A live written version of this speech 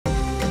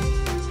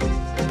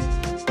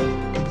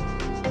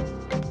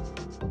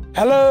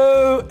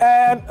Hello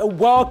and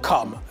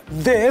welcome.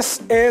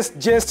 This is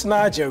Gist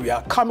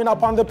Nigeria. Coming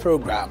up on the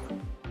program,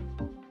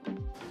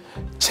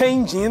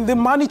 changing the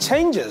money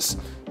changes.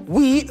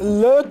 We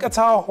look at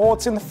how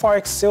halting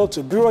Forex sale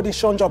to Bureau de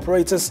Change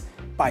operators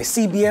by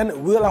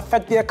CBN will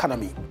affect the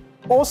economy.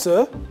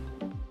 Also,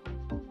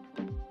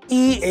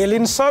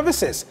 e-hailing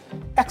services.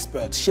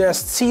 Experts share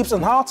tips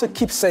on how to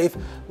keep safe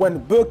when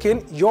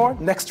booking your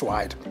next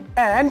ride.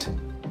 And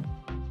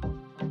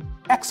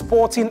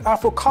exporting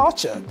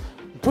Afroculture.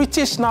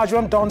 British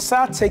Nigerian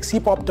dancer takes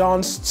hip-hop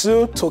dance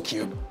to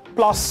Tokyo.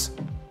 Plus,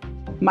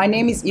 my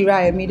name is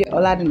Ira Emide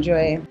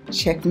Oladunjoye.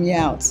 Check me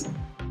out.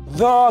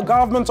 The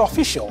government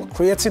official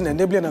creating an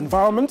enabling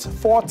environment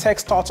for tech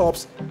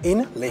startups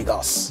in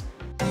Lagos.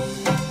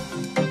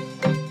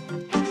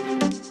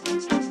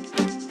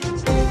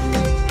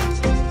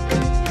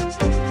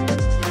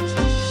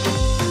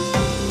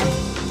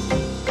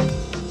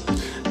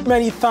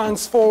 Many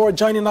thanks for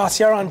joining us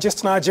here on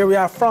Gist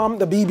Nigeria from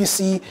the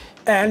BBC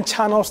and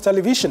Channels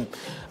Television.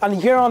 And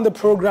here on the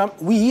program,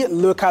 we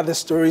look at the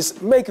stories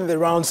making the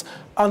rounds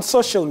on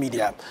social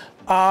media.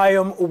 I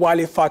am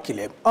Wale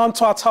Fakile. On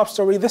to our top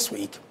story this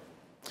week.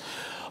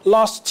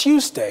 Last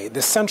Tuesday,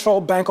 the Central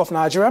Bank of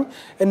Nigeria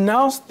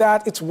announced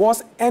that it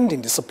was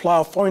ending the supply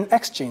of foreign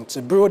exchange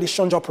to Bureau de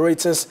Change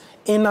operators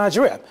in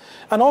Nigeria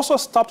and also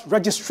stopped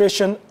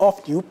registration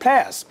of new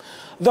players.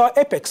 The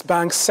Apex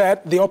Bank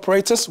said the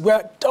operators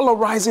were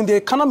dollarizing the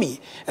economy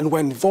and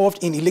were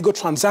involved in illegal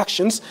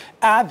transactions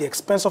at the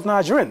expense of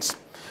Nigerians.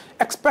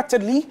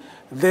 Expectedly,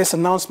 this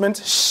announcement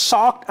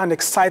shocked and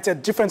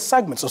excited different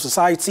segments of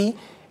society,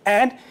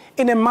 and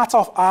in a matter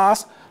of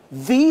hours,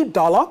 the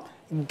dollar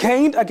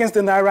gained against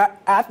the Naira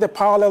at the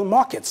parallel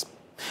markets.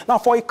 Now,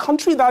 for a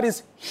country that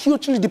is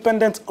hugely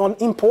dependent on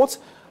imports,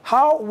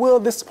 how will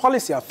this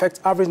policy affect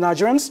average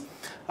Nigerians?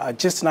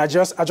 Gist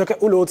Nigeria's Ajoke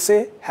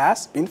Ulodse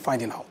has been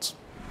finding out.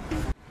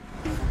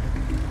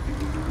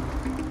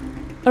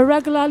 A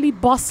regularly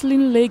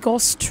bustling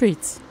Lagos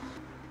street.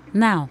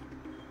 Now,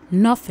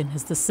 nothing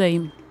is the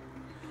same.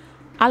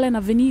 Allen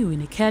Avenue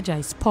in Ikeja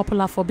is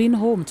popular for being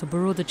home to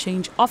Bureau de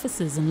Change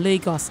offices in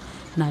Lagos,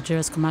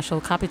 Nigeria's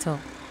commercial capital.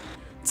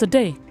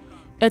 Today,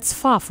 it's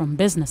far from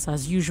business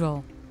as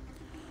usual.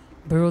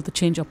 Bureau de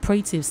Change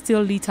operatives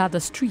still litter the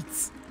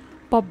streets,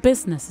 but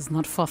business is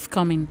not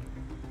forthcoming.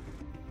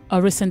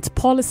 A recent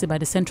policy by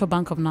the Central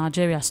Bank of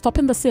Nigeria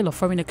stopping the sale of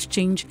foreign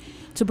exchange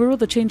to Bureau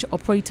de Change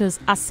operators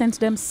has sent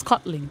them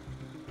scuttling.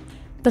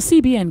 The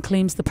CBN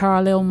claims the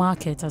parallel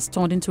market has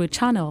turned into a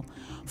channel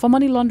for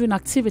money laundering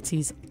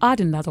activities,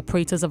 adding that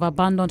operators have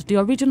abandoned the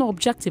original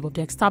objective of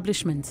the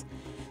establishment,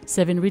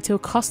 serving retail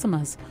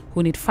customers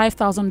who need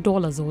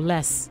 $5,000 or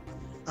less.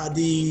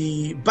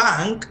 The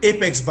bank,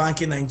 Apex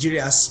Bank in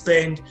Nigeria,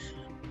 spent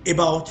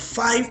about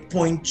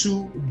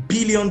 $5.2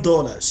 billion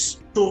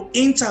to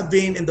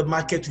intervene in the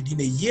market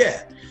within a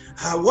year.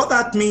 What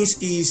that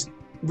means is,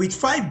 with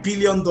 $5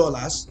 billion,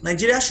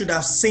 Nigeria should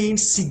have seen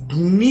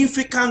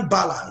significant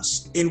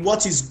balance in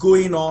what is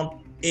going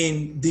on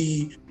in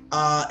the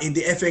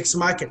FX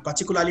market,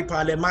 particularly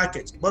parallel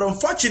market. But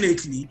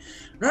unfortunately,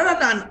 rather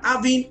than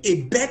having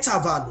a better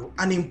value,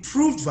 an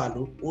improved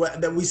value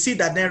that we see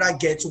that Naira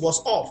gets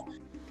was off.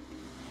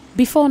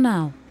 Before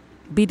now,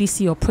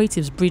 BDC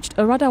operatives breached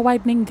a rather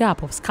widening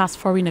gap of scarce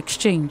foreign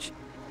exchange.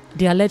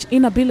 The alleged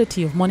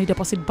inability of money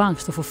deposit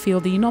banks to fulfill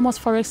the enormous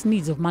forex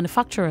needs of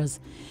manufacturers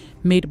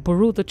made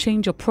Bureau de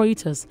Change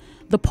operators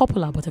the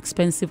popular but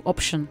expensive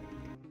option.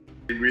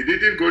 We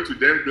didn't go to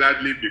them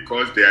gladly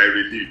because they are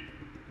relief.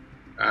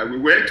 We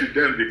went to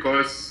them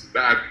because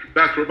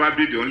that's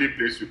probably the only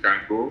place you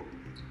can go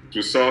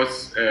to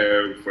source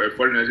for a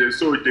foreign exchange.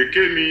 So they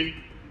came in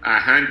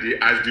handy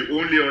as the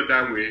only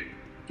other way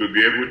to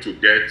be able to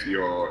get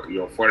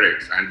your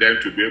Forex and then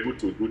to be able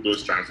to do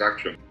those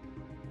transactions.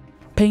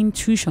 Paying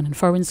tuition in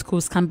foreign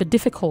schools can be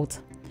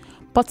difficult,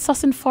 but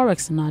sourcing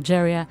Forex in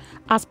Nigeria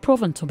has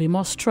proven to be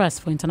more stress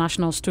for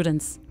international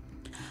students.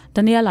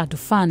 Daniela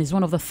Dufan is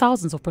one of the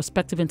thousands of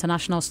prospective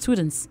international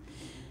students.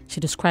 She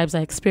describes her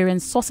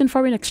experience sourcing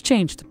foreign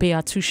exchange to pay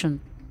her tuition.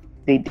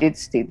 They did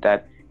state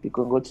that you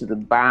can go to the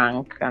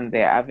bank and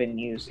their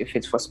avenues. If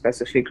it's for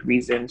specific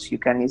reasons, you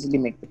can easily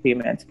make the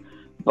payment.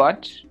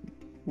 But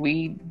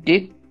we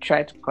did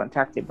try to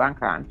contact the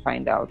banker and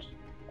find out.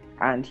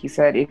 And he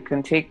said it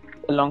can take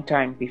a long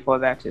time before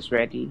that is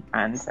ready.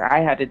 And I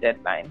had a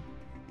deadline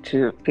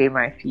to pay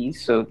my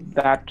fees, so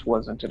that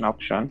wasn't an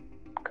option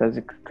because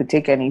it could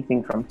take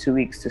anything from 2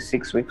 weeks to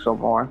 6 weeks or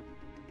more.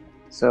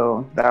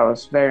 So that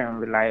was very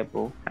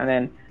unreliable. And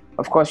then,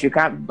 of course, you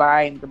can't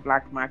buy in the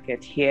black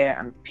market here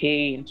and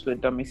pay into a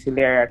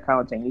domiciliary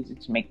account and use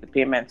it to make the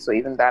payment. So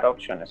even that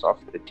option is off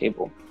the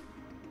table.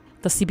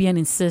 The CBN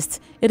insists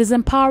it is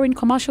empowering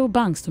commercial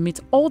banks to meet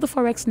all the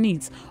Forex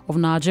needs of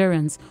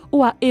Nigerians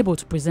who are able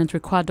to present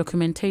required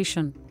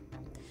documentation.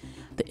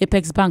 The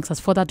Apex Banks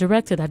has further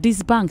directed that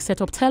these banks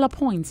set up teller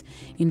points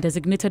in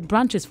designated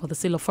branches for the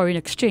sale of foreign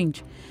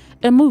exchange,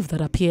 a move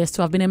that appears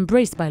to have been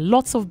embraced by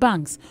lots of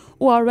banks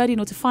who are already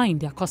notifying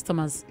their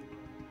customers.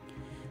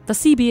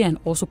 The CBN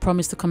also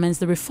promised to commence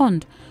the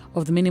refund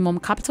of the minimum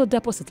capital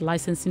deposit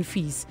licensing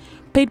fees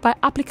paid by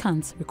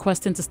applicants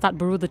requesting to start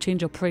Bureau de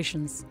Change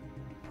operations.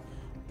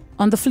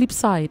 On the flip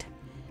side,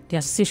 the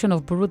Association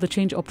of Bureau de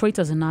Change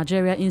Operators in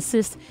Nigeria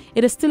insists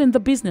it is still in the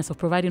business of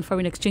providing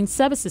foreign exchange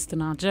services to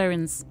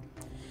Nigerians.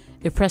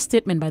 A press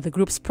statement by the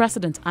group's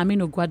president,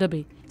 Aminu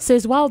Gwadabe,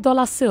 says while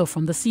dollar sale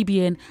from the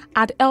CBN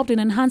had helped in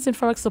enhancing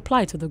forex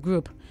supply to the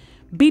group,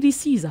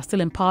 BDCs are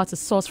still empowered to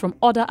source from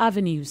other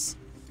avenues.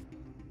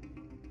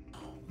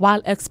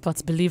 While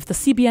experts believe the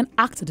CBN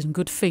acted in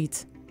good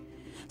faith,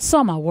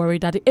 some are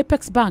worried that the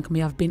Apex Bank may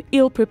have been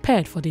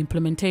ill-prepared for the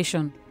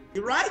implementation.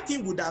 The right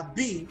thing would have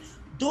been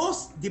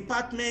those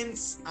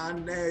departments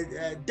and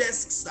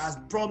desks as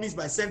promised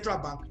by Central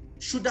Bank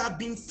should have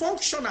been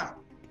functional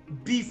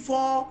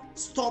before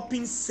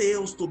stopping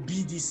sales to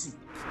BDC.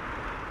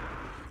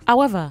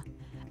 However,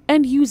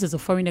 end users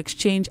of foreign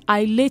exchange are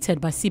elated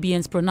by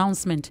CBN's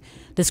pronouncement,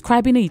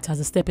 describing it as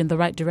a step in the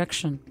right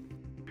direction.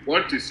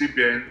 What the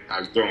CBN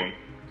has done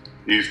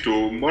is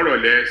to more or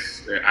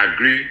less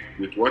agree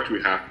with what we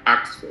have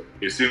asked for,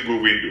 a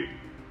single window.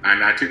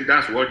 And I think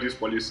that's what this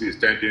policy is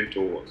tending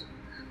towards.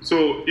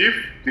 So if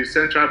the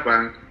central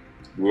bank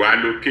will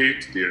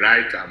allocate the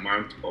right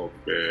amount of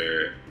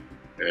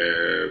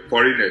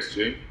foreign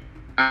exchange,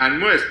 and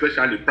more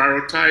especially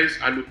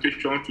prioritize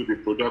allocation to the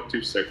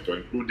productive sector,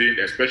 including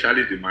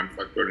especially the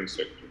manufacturing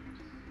sector,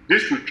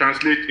 this should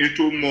translate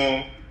into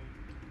more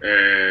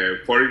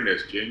foreign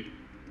exchange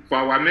for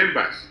our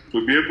members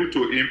to be able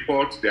to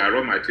import their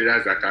raw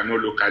materials that are not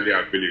locally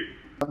available.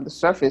 On the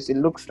surface, it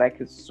looks like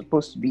it's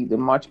supposed to be the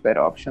much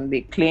better option. They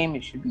claim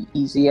it should be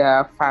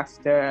easier,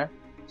 faster,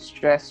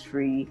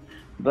 stress-free,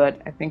 but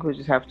I think we'll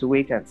just have to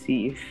wait and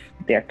see if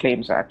their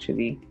claims are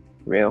actually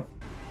real.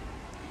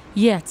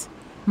 Yet,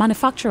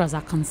 manufacturers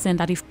are concerned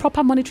that if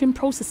proper monitoring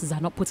processes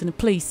are not put in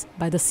place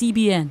by the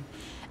CBN,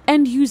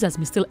 end users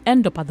may still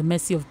end up at the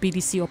mercy of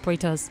BDC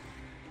operators.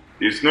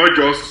 It's not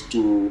just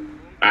to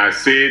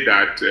say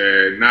that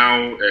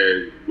now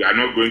we are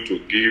not going to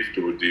give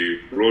to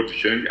the road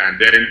change and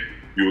then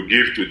you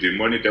give to the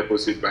money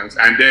deposit banks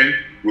and then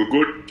we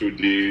go to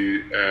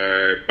the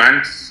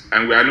banks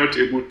and we are not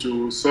able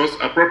to source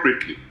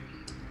appropriately.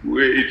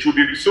 It should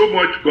be so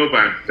much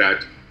governed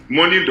that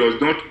money does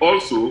not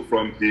also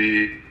from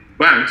the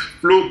banks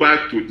flow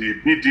back to the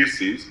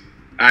BDCs,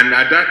 and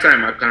at that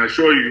time I can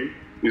assure you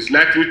it's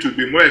likely to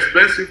be more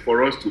expensive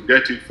for us to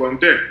get it from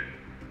them.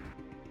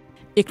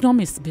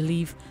 Economists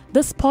believe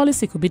this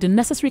policy could be the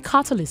necessary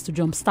catalyst to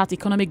jumpstart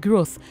economic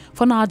growth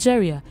for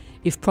Nigeria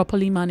if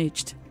properly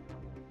managed.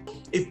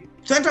 If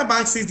central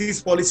bank sees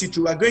this policy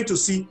through, we are going to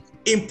see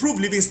improved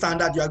living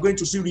standard, you are going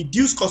to see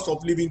reduced cost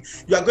of living,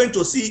 you are going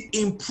to see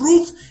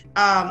improved,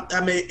 a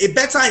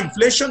better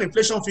inflation.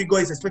 Inflation figure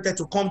is expected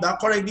to come down,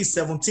 currently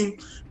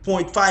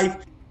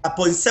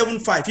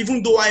 17.75,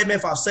 even though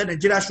IMF have said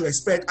Nigeria should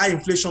expect high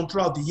inflation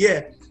throughout the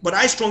year. But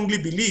I strongly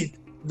believe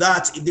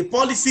that if the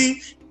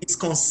policy is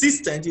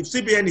consistent, if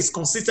CBN is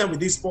consistent with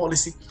this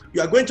policy,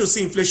 you are going to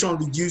see inflation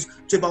reduce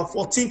to about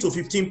 14 to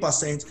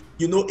 15%,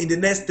 in the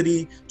next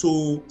 3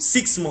 to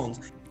 6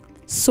 months.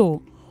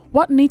 So,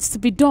 what needs to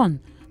be done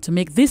to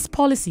make this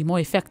policy more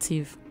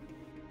effective?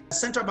 The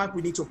central bank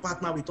will need to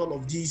partner with all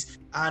of these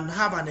and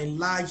have an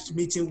enlarged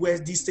meeting where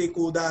these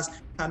stakeholders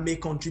can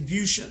make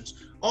contributions.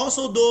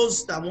 Also,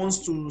 those that wants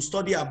to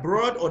study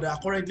abroad or that are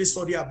currently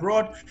studying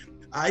abroad,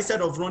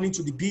 instead of running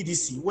to the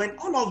BDC, when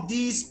all of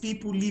these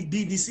people leave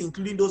BDC,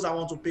 including those that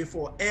want to pay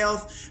for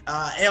health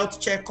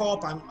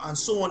checkup and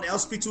so on,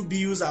 hospital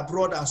bills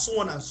abroad and so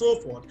on and so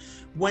forth,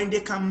 when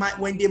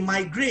they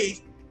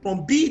migrate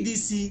from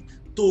BDC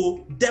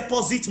to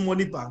deposit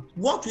money bank,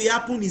 what will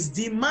happen is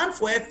demand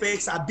for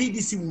FX at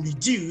BDC will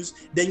reduce.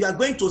 Then you are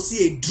going to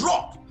see a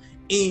drop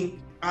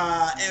in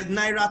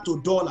Naira to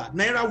dollar.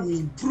 Naira will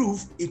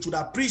improve, it would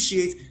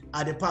appreciate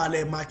at the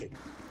parallel market.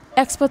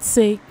 Experts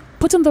say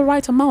putting the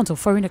right amount of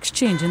foreign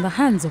exchange in the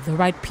hands of the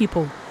right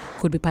people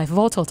could be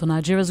pivotal to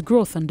Nigeria's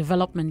growth and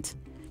development.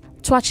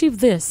 To achieve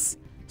this,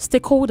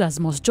 stakeholders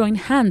must join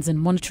hands in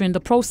monitoring the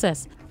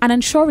process and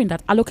ensuring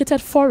that allocated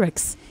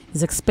Forex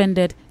is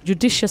expended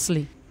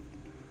judiciously.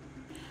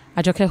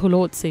 Ajoke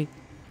Hulotse,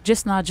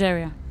 Just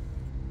Nigeria.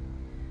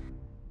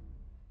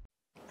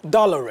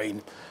 Dollar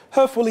rain.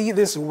 Hopefully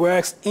this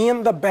works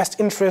in the best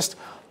interest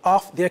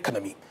of the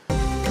economy.